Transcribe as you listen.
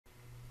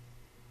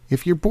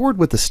If you're bored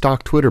with the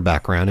stock Twitter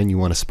background and you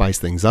want to spice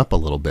things up a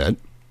little bit,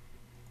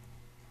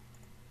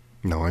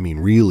 no, I mean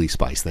really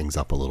spice things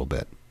up a little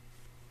bit,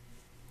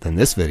 then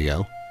this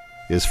video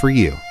is for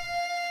you.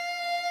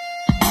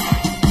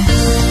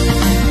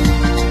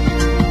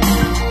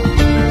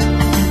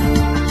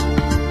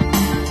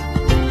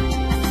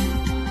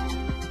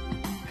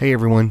 Hey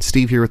everyone,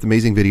 Steve here with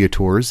Amazing Video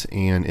Tours,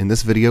 and in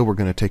this video we're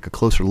going to take a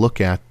closer look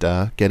at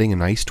getting a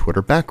nice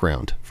Twitter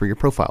background for your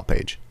profile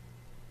page.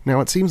 Now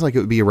it seems like it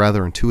would be a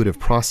rather intuitive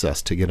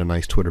process to get a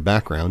nice Twitter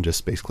background,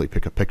 just basically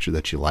pick a picture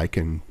that you like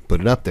and put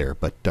it up there,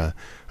 but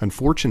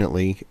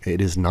unfortunately it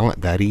is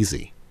not that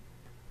easy.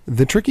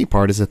 The tricky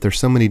part is that there's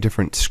so many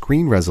different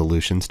screen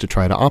resolutions to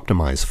try to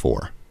optimize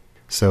for.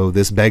 So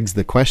this begs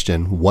the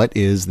question, what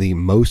is the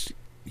most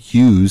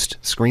used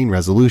screen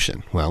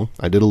resolution? Well,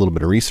 I did a little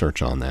bit of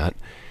research on that,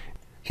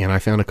 and I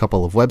found a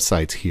couple of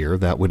websites here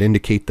that would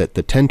indicate that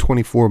the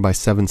 1024 by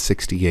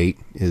 768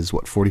 is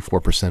what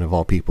 44% of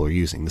all people are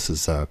using. This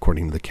is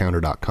according to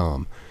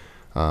thecounter.com.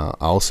 I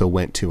also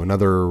went to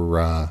another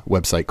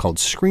website called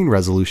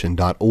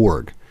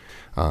screenresolution.org.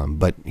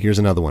 But here's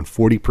another one.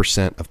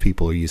 40% of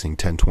people are using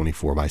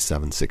 1024 by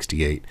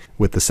 768,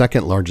 with the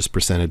second largest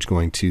percentage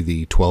going to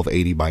the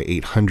 1280 by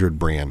 800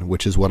 brand,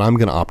 which is what I'm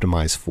going to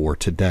optimize for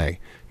today.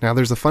 Now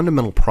there's a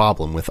fundamental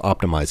problem with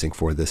optimizing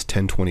for this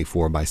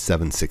 1024 by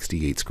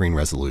 768 screen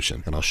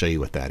resolution, and I'll show you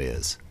what that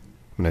is.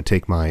 I'm going to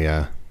take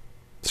my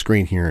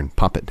screen here and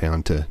pop it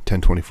down to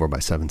 1024 by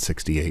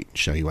 768 and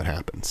show you what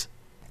happens.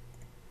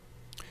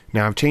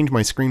 Now I've changed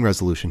my screen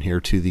resolution here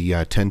to the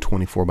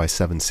 1024 by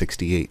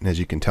 768, and as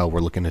you can tell,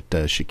 we're looking at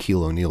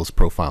Shaquille O'Neal's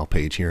profile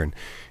page here,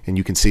 and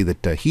you can see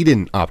that he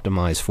didn't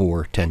optimize for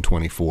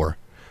 1024.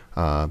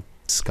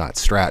 Scott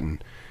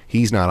Stratton,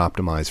 he's not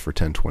optimized for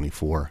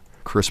 1024.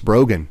 Chris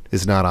Brogan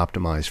is not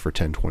optimized for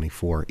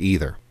 1024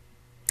 either.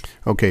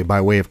 Okay, by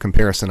way of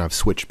comparison, I've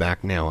switched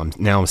back now. I'm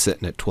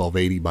sitting at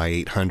 1280 by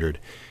 800,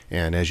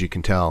 and as you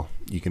can tell,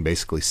 you can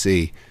basically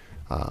see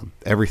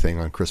everything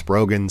on Chris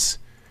Brogan's.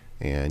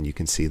 And you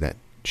can see that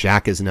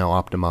Shaq is now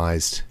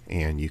optimized,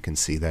 and you can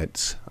see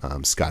that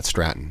Scott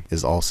Stratton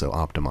is also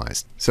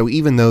optimized. So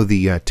even though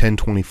the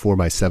 1024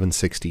 by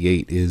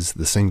 768 is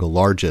the single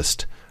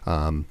largest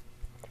in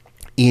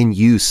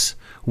use,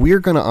 we're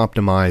going to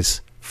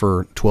optimize for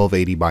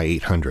 1280 by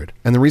 800.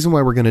 And the reason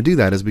why we're going to do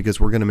that is because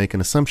we're going to make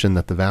an assumption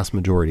that the vast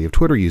majority of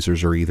Twitter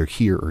users are either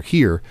here or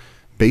here,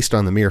 based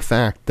on the mere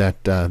fact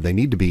that they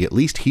need to be at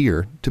least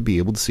here to be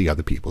able to see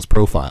other people's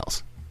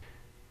profiles.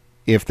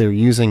 If they're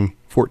using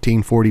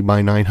 1440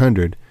 by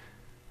 900,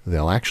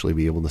 they'll actually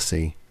be able to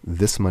see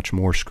this much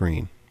more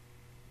screen.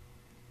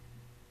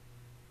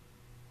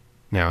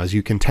 Now, as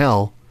you can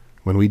tell,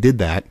 when we did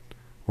that,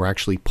 we're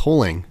actually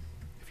pulling,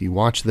 if you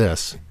watch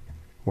this,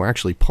 we're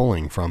actually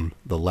pulling from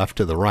the left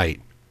to the right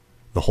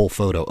the whole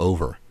photo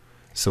over.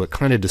 So it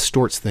kind of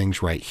distorts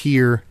things right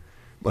here,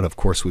 but of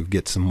course we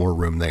get some more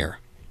room there.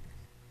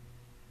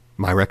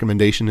 My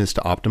recommendation is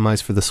to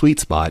optimize for the sweet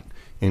spot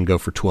and go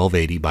for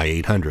 1280 by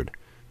 800.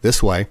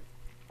 This way,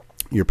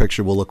 your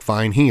picture will look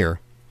fine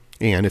here,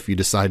 and if you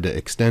decide to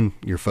extend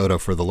your photo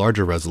for the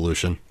larger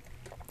resolution,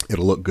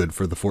 it'll look good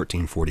for the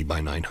 1440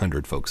 by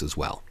 900 folks as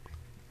well.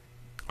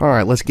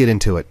 Alright, let's get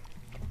into it.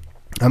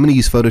 I'm going to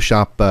use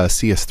Photoshop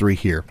CS3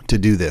 here to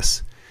do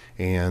this,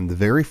 and the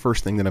very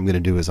first thing that I'm going to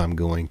do is I'm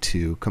going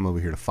to come over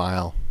here to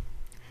File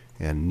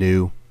and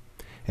New,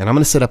 and I'm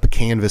going to set up a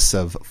canvas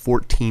of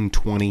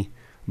 1420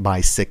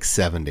 by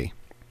 670.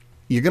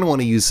 You're going to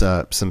want to use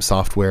some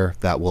software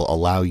that will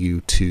allow you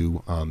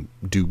to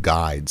do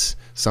guides.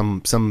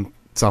 Some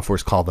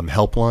softwares call them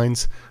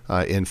helplines.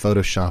 In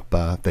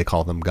Photoshop, they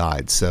call them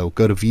guides. So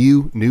go to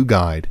View, New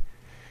Guide,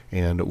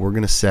 and we're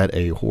going to set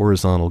a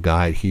horizontal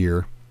guide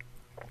here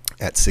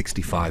at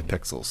 65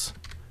 pixels.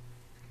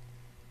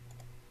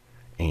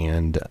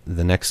 And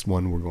the next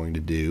one we're going to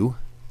do,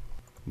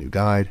 New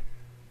Guide,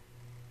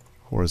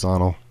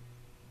 horizontal,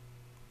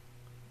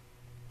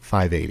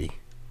 580.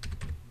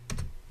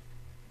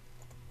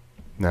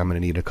 Now I'm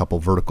going to need a couple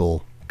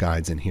vertical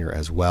guides in here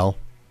as well.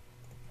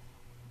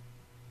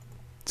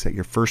 Set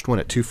your first one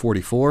at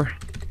 244.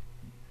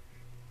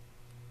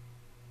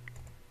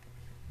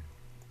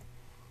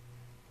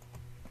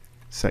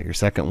 Set your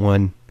second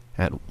one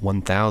at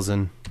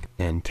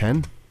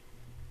 1010.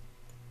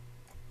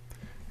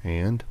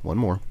 And one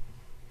more.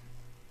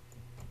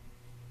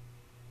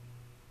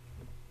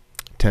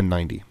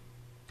 1090.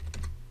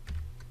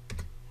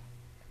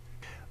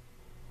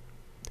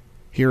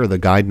 Here are the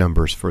guide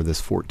numbers for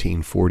this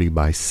 1440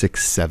 by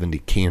 670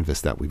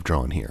 canvas that we've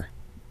drawn here.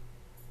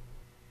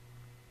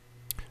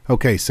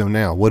 Okay, so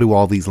now what do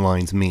all these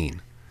lines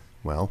mean?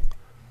 Well,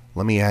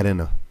 let me add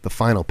in the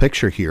final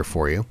picture here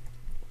for you,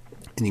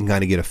 and you can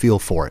kind of get a feel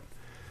for it.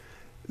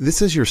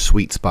 This is your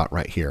sweet spot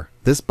right here.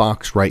 This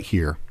box right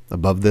here,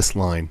 above this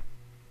line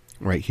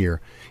right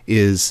here,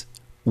 is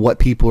what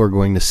people are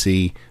going to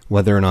see,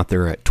 whether or not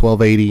they're at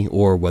 1280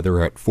 or whether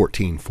they're at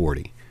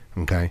 1440.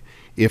 Okay?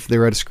 If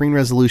they're at a screen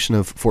resolution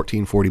of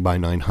 1440 by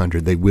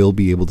 900, they will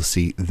be able to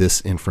see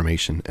this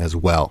information as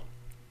well.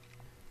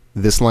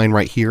 This line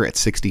right here at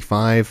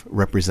 65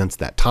 represents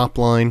that top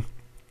line.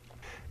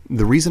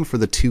 The reason for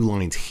the two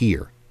lines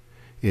here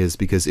is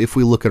because if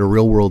we look at a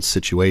real world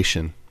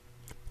situation,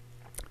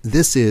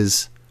 this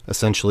is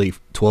essentially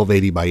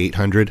 1280 by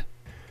 800,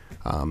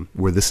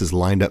 where this is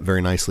lined up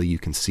very nicely. You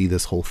can see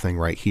this whole thing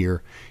right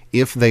here.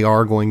 If they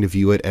are going to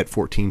view it at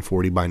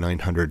 1440 by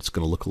 900, it's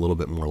going to look a little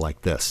bit more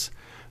like this.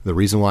 The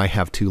reason why I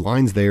have two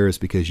lines there is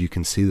because you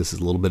can see this is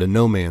a little bit of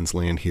no man's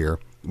land here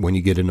when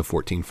you get into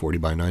 1440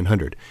 by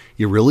 900.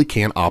 You really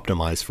can't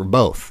optimize for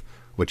both.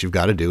 What you've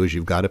got to do is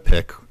you've got to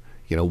pick,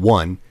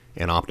 one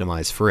and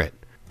optimize for it.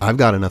 I've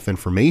got enough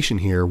information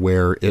here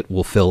where it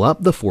will fill up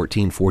the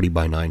 1440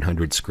 by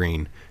 900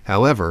 screen.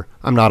 However,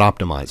 I'm not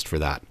optimized for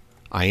that.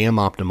 I am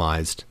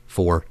optimized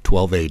for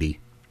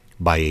 1280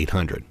 by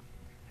 800.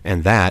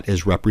 And that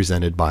is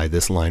represented by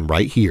this line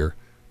right here,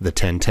 the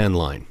 1010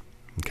 line.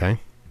 Okay?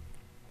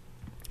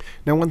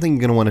 Now, one thing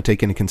you're going to want to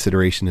take into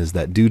consideration is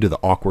that due to the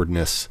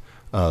awkwardness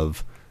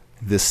of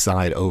this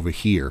side over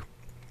here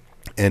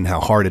and how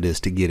hard it is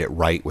to get it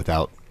right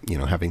without,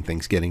 having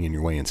things getting in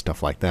your way and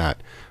stuff like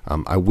that,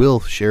 I will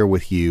share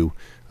with you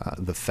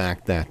the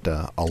fact that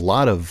a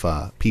lot of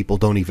people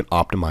don't even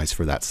optimize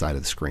for that side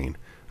of the screen.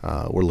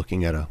 We're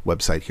looking at a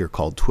website here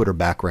called Twitter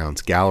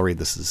Backgrounds Gallery.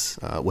 This is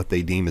what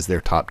they deem as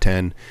their top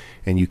 10,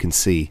 and you can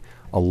see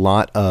a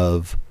lot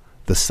of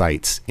the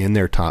sites in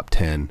their top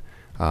 10,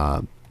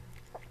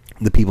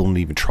 the people don't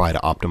even try to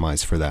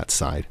optimize for that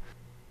side.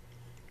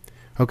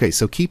 Okay,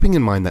 so keeping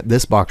in mind that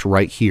this box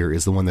right here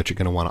is the one that you're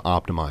going to want to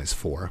optimize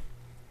for.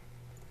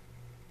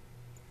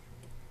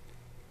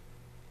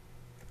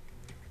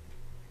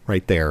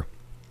 Right there.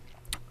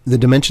 The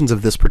dimensions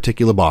of this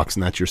particular box,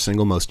 and that's your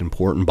single most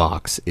important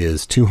box,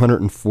 is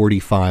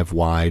 245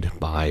 wide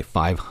by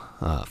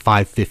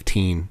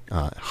 515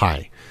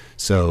 high.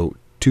 So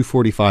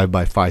 245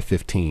 by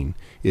 515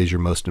 is your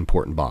most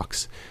important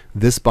box.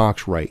 This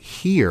box right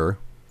here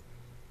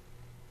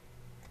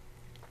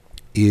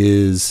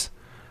is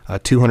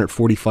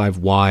 245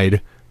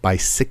 wide by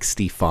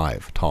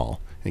 65 tall.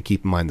 And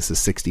keep in mind this is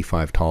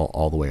 65 tall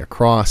all the way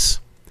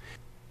across.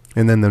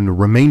 And then the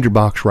remainder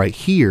box right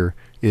here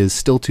is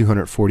still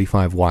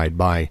 245 wide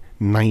by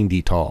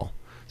 90 tall.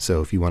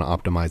 So if you want to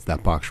optimize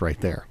that box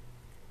right there.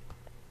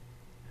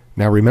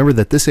 Now remember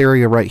that this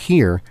area right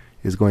here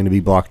is going to be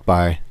blocked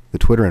by the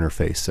Twitter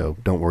interface, so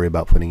don't worry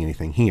about putting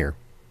anything here.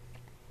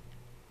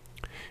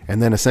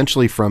 And then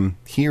essentially from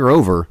here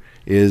over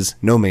is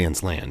no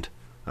man's land.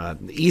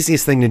 The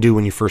easiest thing to do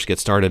when you first get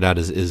started out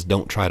is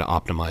don't try to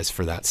optimize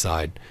for that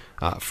side.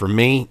 For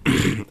me,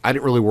 I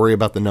didn't really worry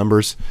about the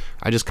numbers.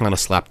 I just kind of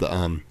slapped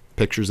the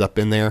pictures up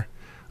in there,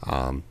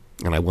 and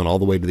I went all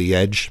the way to the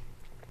edge.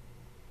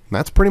 And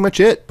that's pretty much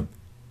it.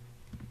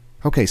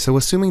 Okay, so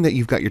assuming that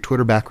you've got your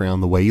Twitter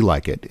background the way you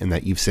like it and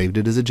that you've saved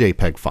it as a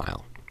JPEG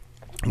file,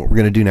 what we're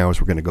going to do now is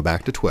we're going to go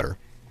back to Twitter.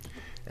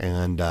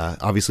 And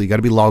obviously you got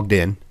to be logged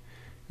in.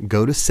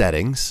 Go to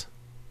Settings,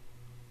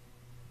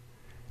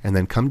 and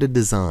then come to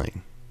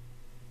Design.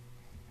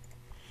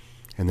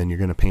 And then you're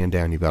going to pan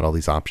down. You've got all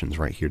these options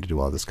right here to do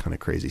all this kind of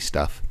crazy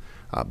stuff.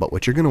 But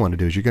what you're going to want to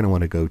do is you're going to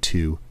want to go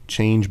to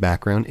Change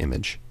Background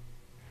Image.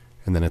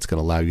 And then it's going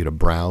to allow you to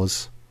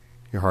browse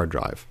your hard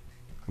drive.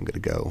 I'm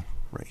going to go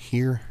right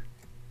here.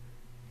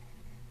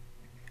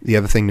 The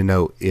other thing to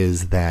note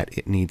is that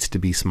it needs to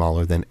be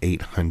smaller than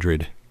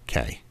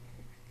 800K.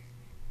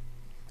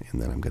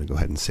 And then I'm going to go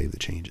ahead and save the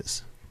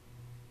changes.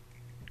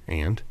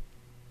 And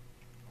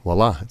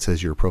voila, it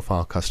says your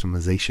profile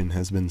customization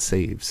has been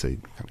saved. So you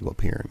kind of go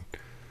up here and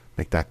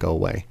make that go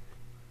away.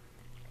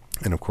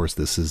 And of course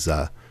this is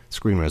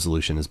screen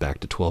resolution is back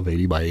to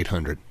 1280 by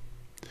 800.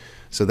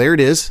 So there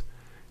it is,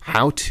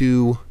 how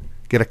to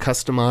get a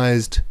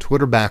customized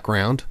Twitter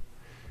background.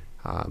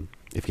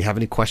 If you have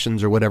any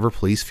questions or whatever,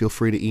 please feel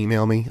free to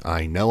email me.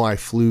 I know I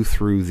flew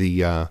through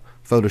the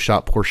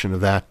Photoshop portion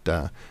of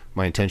that.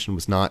 My intention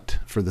was not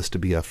for this to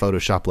be a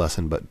Photoshop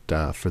lesson,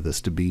 but for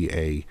this to be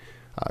a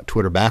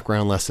Twitter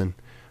background lesson.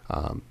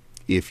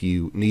 If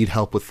you need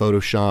help with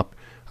Photoshop,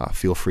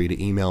 feel free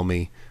to email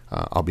me.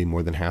 I'll be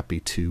more than happy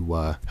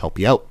to help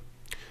you out.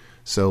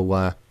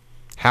 So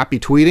happy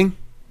tweeting.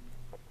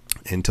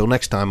 Until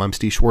next time, I'm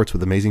Steve Schwartz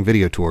with Amazing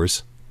Video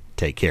Tours.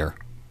 Take care.